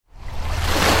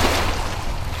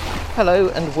Hello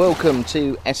and welcome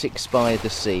to Essex by the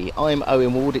Sea. I'm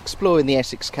Owen Ward, exploring the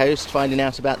Essex coast, finding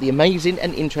out about the amazing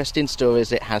and interesting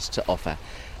stories it has to offer.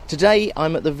 Today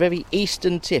I'm at the very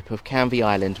eastern tip of Canvey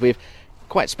Island with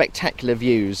quite spectacular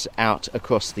views out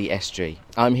across the estuary.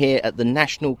 I'm here at the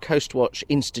National Coastwatch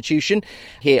Institution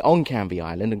here on Canvey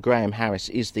Island, and Graham Harris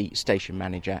is the station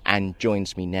manager and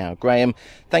joins me now. Graham,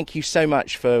 thank you so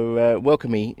much for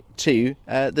welcoming me to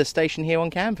the station here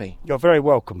on Canvey. You're very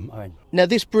welcome, Owen. Now,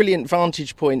 this brilliant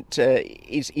vantage point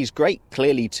is great,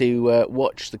 clearly, to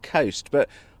watch the coast, but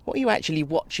what are you actually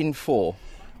watching for?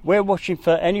 We're watching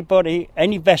for anybody,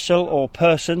 any vessel or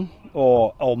person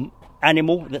or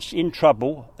animal that's in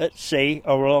trouble at sea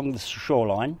or along the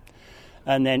shoreline.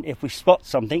 And then if we spot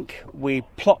something, we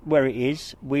plot where it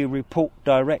is, we report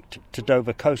direct to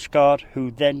Dover Coast Guard,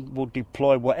 who then will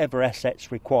deploy whatever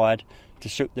assets required to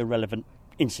suit the relevant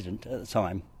incident at the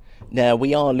time. Now,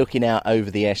 we are looking out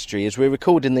over the estuary. As we're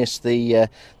recording this, the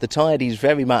tide is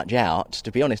very much out.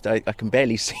 To be honest, I can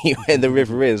barely see where the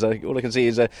river is. All I can see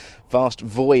is a vast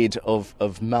void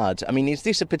of mud. I mean, is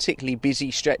this a particularly busy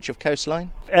stretch of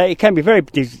coastline? It can be a very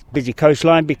busy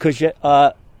coastline because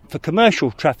for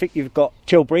commercial traffic, you've got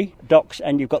Tilbury docks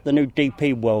and you've got the new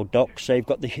DP World docks. So you've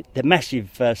got the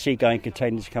massive seagoing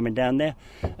containers coming down there,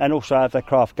 and also other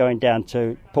craft going down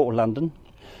to Port of London.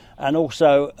 And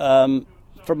also,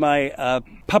 from a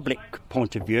public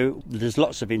point of view, there's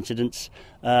lots of incidents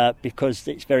because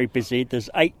it's very busy.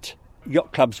 There's 8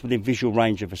 yacht clubs within visual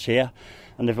range of us here,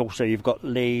 and you've got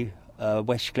Lee,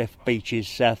 Westcliff, Beaches,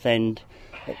 Southend,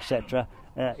 etc.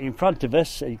 In front of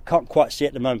us, you can't quite see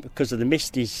at the moment because of the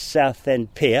mist, is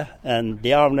Southend Pier, and the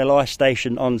RNLI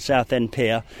station on Southend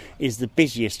Pier is the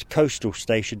busiest coastal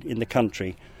station in the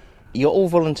country. You're all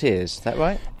volunteers, is that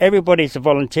right? Everybody's a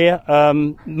volunteer.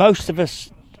 Most of us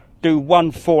do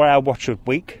 1 4-hour watch a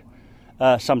week.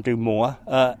 Some do more.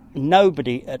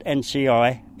 Nobody at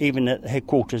NCI, even at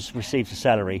headquarters, receives a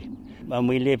salary, and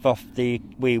we live off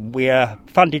we are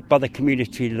funded by the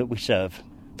community that we serve.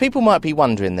 People might be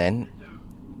wondering then,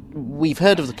 we've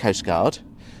heard of the Coast Guard.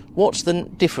 What's the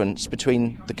difference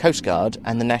between the Coast Guard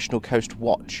and the National Coast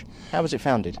Watch? How was it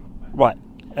founded? Right.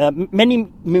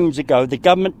 Many moons ago, the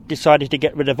government decided to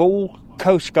get rid of all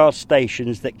Coast Guard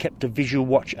stations that kept a visual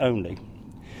watch only.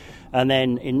 And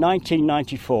then in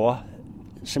 1994,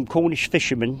 some Cornish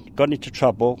fishermen got into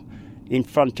trouble in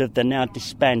front of the now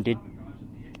disbanded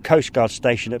Coast Guard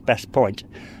station at Bass Point,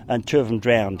 and 2 of them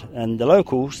drowned. And the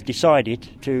locals decided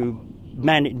to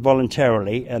man it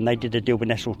voluntarily, and they did a deal with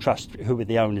National Trust, who were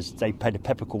the owners. They paid a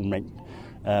peppercorn rent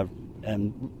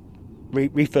and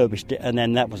refurbished it, and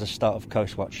then that was the start of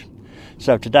Coast Watch.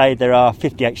 So today there are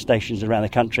 58 stations around the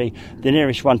country. The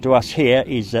nearest one to us here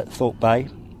is at Thorpe Bay.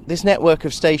 This network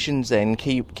of stations then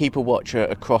keep a watch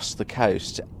across the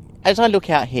coast. As I look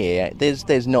out here,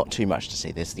 there's not too much to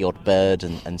see. There's the odd bird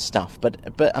and stuff, but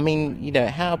I mean, you know,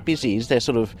 how busy is there?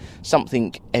 Sort of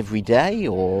something every day,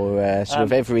 or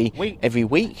every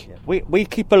week? We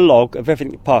keep a log of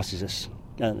everything that passes us,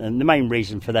 and the main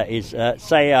reason for that is,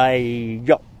 say a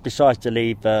yacht decides to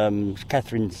leave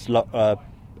Catherine's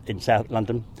in South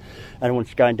London, and wants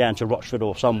to go down to Rochford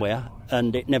or somewhere,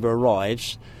 and it never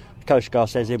arrives. The Coast Guard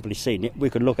says everybody's seen it.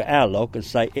 We can look at our log and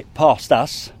say it passed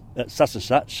us at such and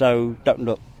such, so don't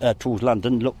look towards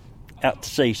London, look out to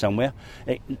sea somewhere.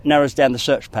 It narrows down the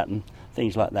search pattern,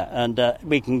 things like that. And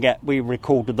we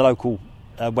record the local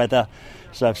weather.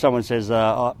 So if someone says,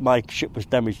 my ship was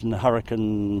damaged in a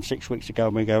hurricane 6 weeks ago,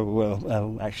 and we go,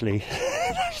 well, actually,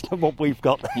 that's not what we've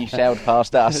got. You sailed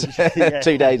past us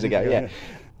 2 days ago, yeah.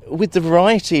 With the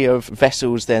variety of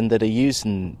vessels then that are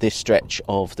using this stretch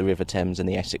of the River Thames and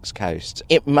the Essex coast,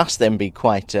 it must then be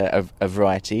quite a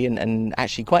variety and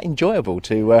actually quite enjoyable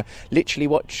to literally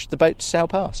watch the boats sail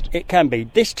past. It can be.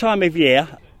 This time of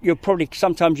year,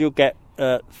 sometimes you'll get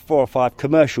 4 or 5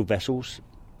 commercial vessels.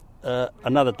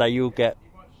 Another day you'll get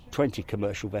 20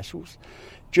 commercial vessels.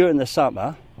 During the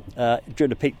summer, during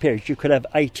the peak periods, you could have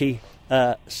 80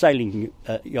 sailing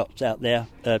yachts out there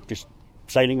just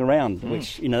sailing around,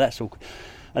 which, you know, that's all.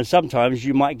 And sometimes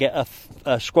you might get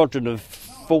a squadron of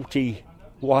 40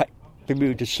 white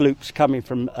Bermuda sloops coming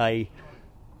from a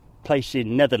place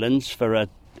in Netherlands for a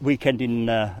weekend in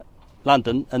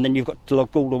London, and then you've got to log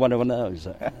all the one of those.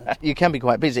 You can be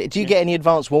quite busy. Do you get any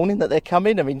advance warning that they're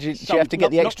coming? I mean, do you have to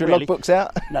get the extra logbooks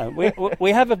out? No,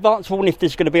 we have advance warning if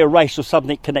there's going to be a race or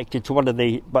something connected to one of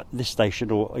this station,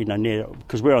 or, you know, near,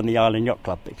 because we're on the Island Yacht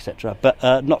Club, etc.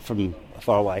 But not from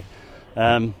far away.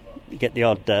 You get the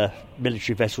odd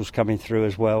military vessels coming through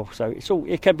as well, so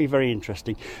it can be very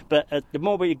interesting. But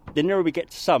the nearer we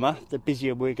get to summer, the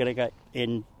busier we're going to get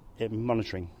in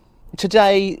monitoring.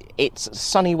 Today it's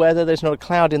sunny weather, there's not a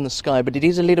cloud in the sky, but it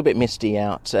is a little bit misty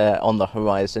out on the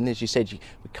horizon. As you said, we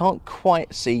can't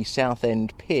quite see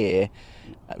Southend Pier.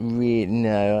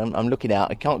 No, I'm looking out.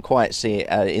 I can't quite see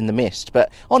it in the mist.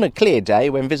 But on a clear day,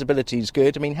 when visibility is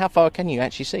good, I mean, how far can you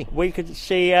actually see? We could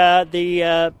see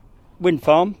the wind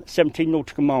farm 17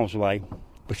 nautical miles away,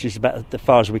 which is about as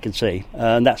far as we can see.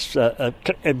 And that's a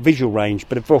visual range,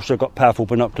 but we've also got powerful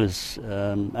binoculars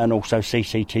and also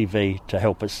CCTV to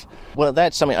help us. Well,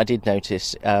 that's something I did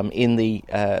notice in the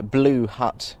Blue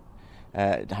Hut.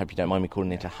 I hope you don't mind me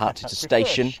calling it a hut. It's a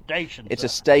station. It's a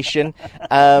station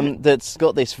that's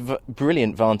got this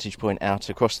brilliant vantage point out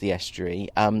across the estuary.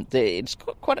 It's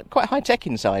quite high tech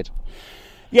inside.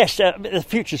 Yes, the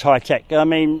future's high tech. I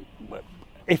mean,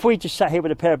 if we just sat here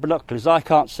with a pair of binoculars, I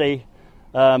can't see,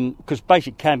 because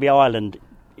basically Canby Island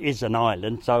is an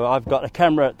island. So I've got a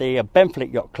camera at the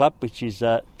Benfleet Yacht Club, which is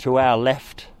to our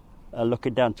left,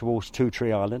 looking down towards Two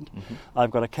Tree Island. Mm-hmm.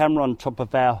 I've got a camera on top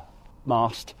of our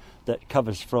mast that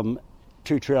covers from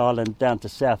Two Tree Island down to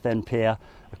Southend Pier,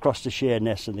 across the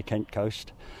Sheerness and the Kent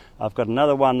coast. I've got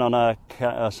another one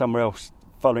on somewhere else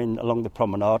following along the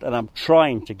promenade, and I'm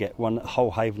trying to get one at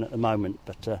Holehaven at the moment,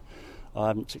 but I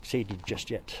haven't succeeded just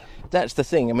yet. That's the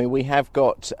thing. I mean, we have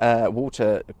got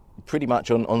water pretty much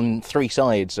on three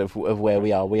sides of where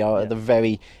we are. We are at the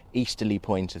very easterly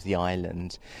point of the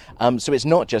island. So it's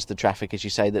not just the traffic, as you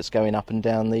say, that's going up and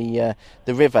down the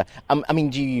river. I mean,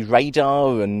 do you use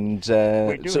radar and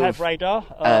we do have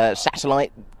radar,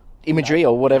 satellite imagery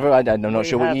or whatever? I'm not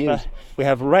sure what you use. We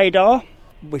have radar,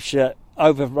 which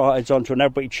overrides onto an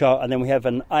arbitrary chart, and then we have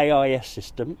an AIS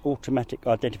system, automatic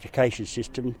identification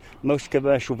system. Most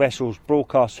commercial vessels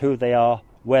broadcast who they are,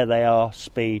 where they are,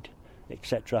 speed,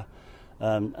 etc.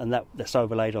 And that's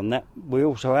overlaid on that. We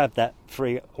also have that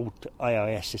free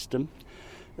AIS system.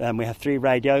 We have 3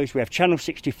 radios. We have Channel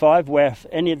 65, where if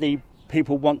any of the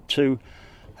people want to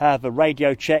have a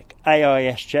radio check,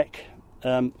 AIS check,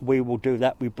 we will do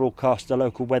that. We broadcast the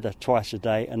local weather twice a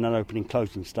day and an opening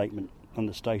closing statement on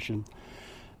the station.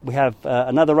 We have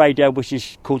another radio which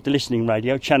is called the listening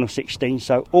radio, Channel 16,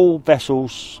 so all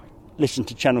vessels listen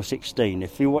to Channel 16.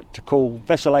 If you want to call,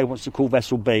 Vessel A wants to call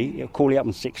Vessel B, it'll call you up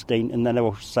on 16 and then they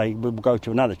will say we'll go to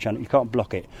another channel. You can't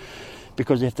block it,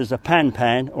 because if there's a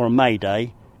pan or a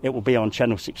mayday, it will be on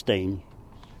Channel 16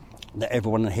 that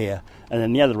everyone will hear. And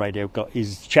then the other radio we've got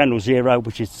is Channel 0,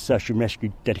 which is the search and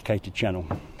rescue dedicated channel.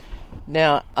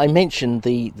 Now, I mentioned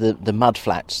the mud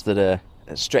flats that are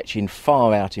stretching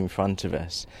far out in front of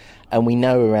us, and we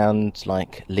know around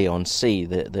like Leigh-on-Sea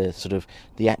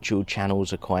the actual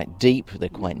channels are quite deep, they're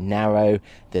quite narrow.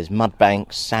 There's mud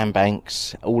banks,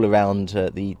 sandbanks all around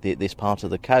this part of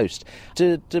the coast.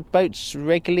 Do boats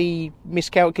regularly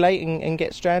miscalculate and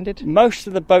get stranded? Most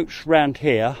of the boats around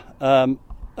here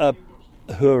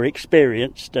who are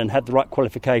experienced and have the right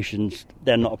qualifications,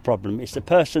 they're not a problem. It's the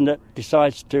person that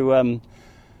decides to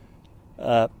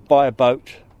buy a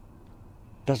boat,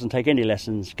 doesn't take any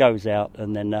lessons, goes out,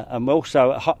 and then and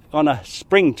also on a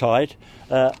spring tide,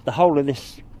 the whole of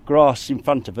this grass in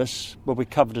front of us will be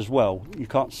covered as well. You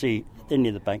can't see any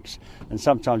of the banks, and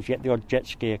sometimes you get the odd jet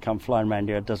skier come flying around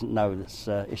here and doesn't know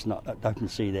that it's not open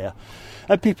sea there.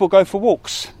 And people go for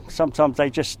walks. Sometimes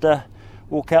they just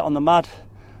walk out on the mud.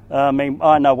 I mean,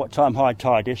 I know what time high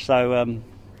tide is, so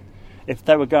if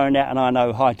they were going out and I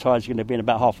know high tide is going to be in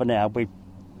about half an hour, we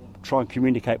try and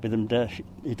communicate with them that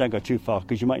you don't go too far,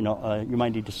 because you may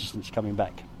need assistance coming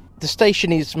back. The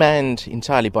station is manned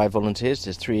entirely by volunteers.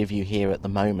 There's 3 of you here at the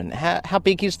moment. How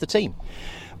big is the team?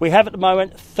 We have at the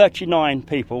moment 39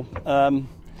 people. And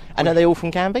are they all from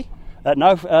Canby?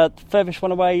 No, the furthest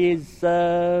one away is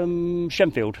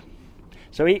Shenfield.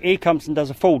 So he comes and does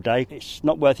a full day. It's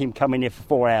not worth him coming here for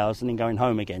 4 hours and then going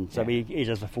home again. So he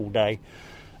does a full day.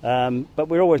 But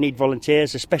we always need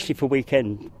volunteers, especially for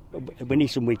weekend. We need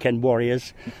some weekend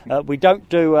warriors. We don't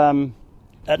do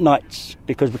at nights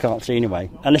because we can't see anyway,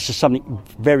 unless there's something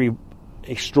very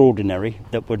extraordinary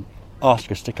that would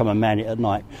ask us to come and man it at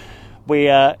night. We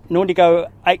normally go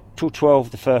 8 till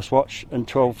 12 the first watch and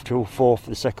 12 till 4 for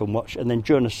the second watch, and then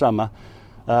during the summer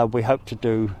we hope to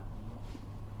do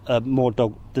more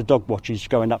the dog watches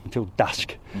going up until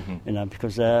dusk. Mm-hmm.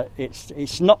 Because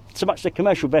it's not so much the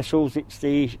commercial vessels, it's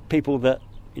the people that,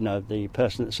 the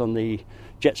person that's on the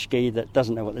jet ski that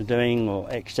doesn't know what they're doing, or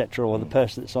etc., or the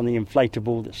person that's on the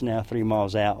inflatable that's now 3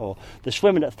 miles out, or the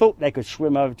swimmer that thought they could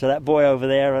swim over to that buoy over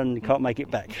there and can't make it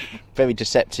back. Very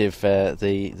deceptive,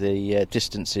 the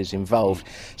distances involved.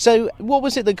 So what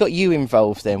was it that got you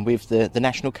involved then with the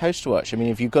National Coast Watch? I mean,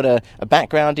 have you got a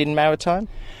background in maritime?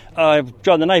 I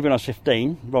joined the Navy when I was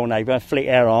 15, Royal Navy, Fleet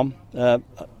Air Arm,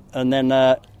 and then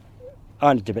I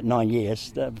only did it 9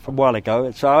 years, from a while ago,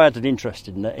 so I had an interest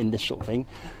in this sort of thing.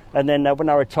 And then when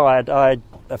I retired, I had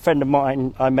a friend of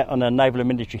mine I met on a naval and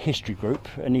military history group,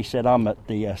 and he said, I'm at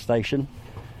the station.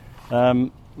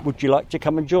 Would you like to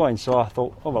come and join? So I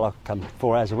thought, oh, well, I'll come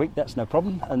 4 hours a week, that's no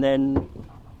problem. And then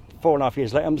 4.5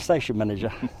 years later, I'm the station manager,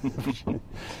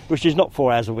 which is not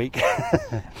 4 hours a week.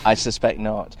 I suspect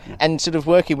not. And sort of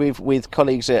working with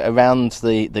colleagues around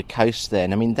the coast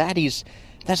then, I mean,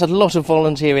 that's a lot of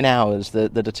volunteering hours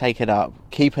that are taken up,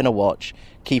 keeping a watch,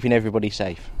 keeping everybody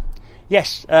safe.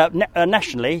 Yes,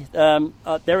 nationally,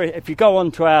 if you go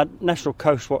on to our National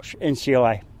Coast Watch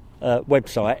NCI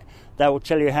website, they will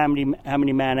tell you how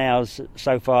many man hours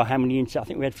so far, how many incidents.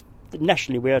 I think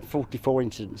nationally we had 44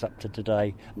 incidents up to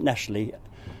today, nationally,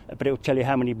 but it will tell you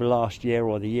how many were last year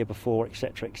or the year before,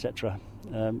 etc., etc.,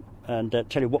 and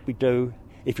tell you what we do.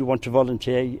 If you want to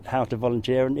volunteer, how to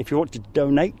volunteer, and if you want to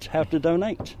donate, how to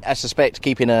donate. I suspect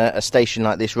keeping a station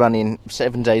like this running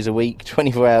 7 days a week,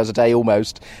 24 hours a day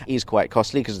almost, is quite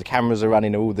costly because the cameras are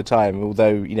running all the time,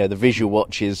 although, the visual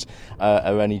watches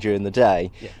are only during the day.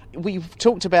 Yeah. We've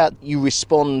talked about you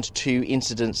respond to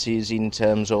incidences in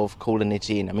terms of calling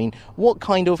it in. I mean, what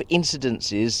kind of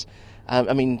incidences...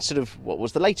 what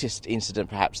was the latest incident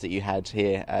perhaps that you had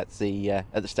here at the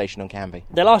station on Canvey?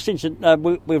 The last incident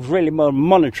was really more a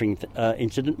monitoring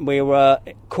incident. We were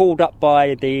called up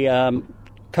by the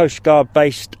Coast Guard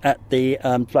based at the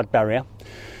flood barrier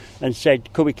and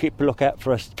said, could we keep a lookout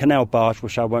for a canal barge,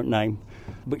 which I won't name,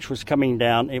 which was coming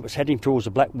down. It was heading towards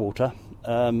the Blackwater.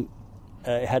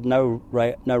 It had no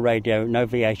radio, no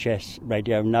VHS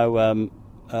radio, no...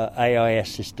 AIS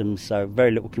systems, so very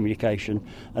little communication,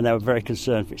 and they were very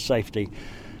concerned for its safety.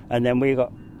 And then we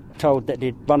got told that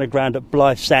they'd run aground at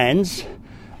Blythe Sands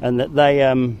and that they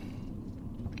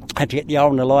had to get the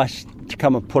RNL ice to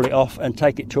come and pull it off and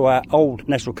take it to our old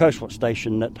National Coast Watch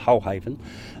station at Hullhaven,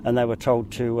 and they were told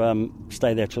to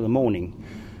stay there till the morning.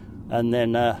 And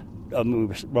then we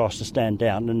were asked to stand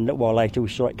down, and a little while later we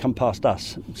saw it come past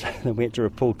us, so then we had to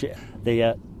report it.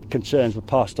 The concerns were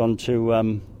passed on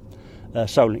to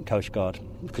Solent Coast Guard,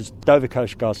 because Dover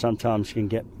Coast Guard sometimes can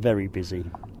get very busy.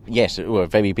 Yes, we're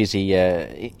very busy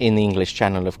in the English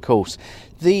Channel, of course.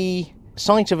 The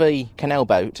sight of a canal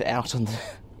boat out on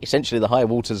essentially the high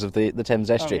waters of the Thames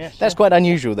Estuary, that's quite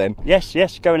unusual then.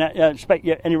 Yes, going out,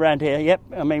 any around here, yep.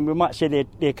 I mean, we might see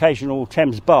the occasional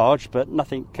Thames barge, but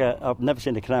nothing, I've never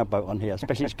seen a canal boat on here,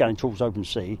 especially it's going towards open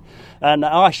sea. And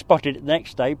I spotted it the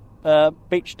next day,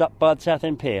 beached up by the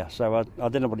Southend Pier, so I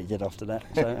don't know what it did after that.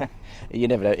 So. You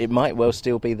never know, it might well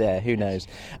still be there, who knows.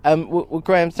 Well,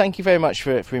 Graham, thank you very much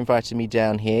for inviting me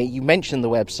down here. You mentioned the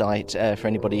website for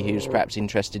anybody who's perhaps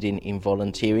interested in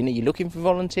volunteering. Are you looking for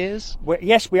volunteers?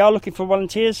 Yes, we are looking for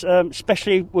volunteers,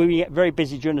 especially when we get very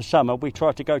busy during the summer. We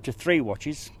try to go to 3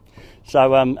 watches,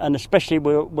 so and especially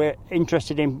we're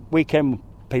interested in weekend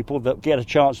people that get a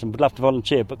chance and would love to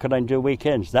volunteer but can only do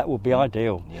weekends. That would be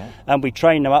ideal. Yeah. And we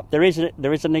train them up. There is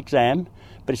an exam,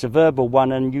 but it's a verbal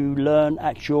one, and you learn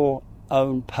at your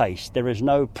own pace. There is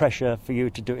no pressure for you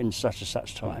to do it in such and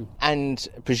such time. And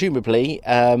presumably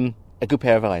a good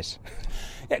pair of eyes.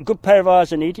 Yeah, a good pair of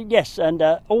eyes are needed, yes, and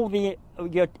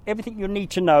everything you need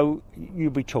to know you'll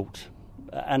be taught,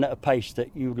 and at a pace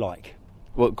that you like.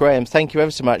 Well, Graham, thank you ever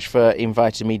so much for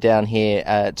inviting me down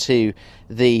here to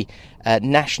the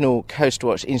National Coast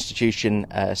Watch Institution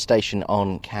station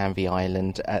on Canvey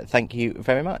Island. Thank you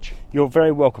very much. You're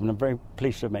very welcome. I'm very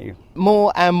pleased to meet you.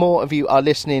 More and more of you are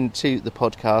listening to the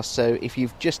podcast, so if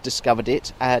you've just discovered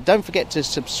it, don't forget to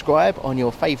subscribe on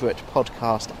your favourite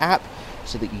podcast app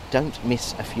so that you don't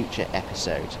miss a future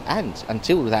episode. And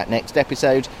until that next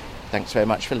episode, thanks very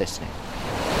much for listening.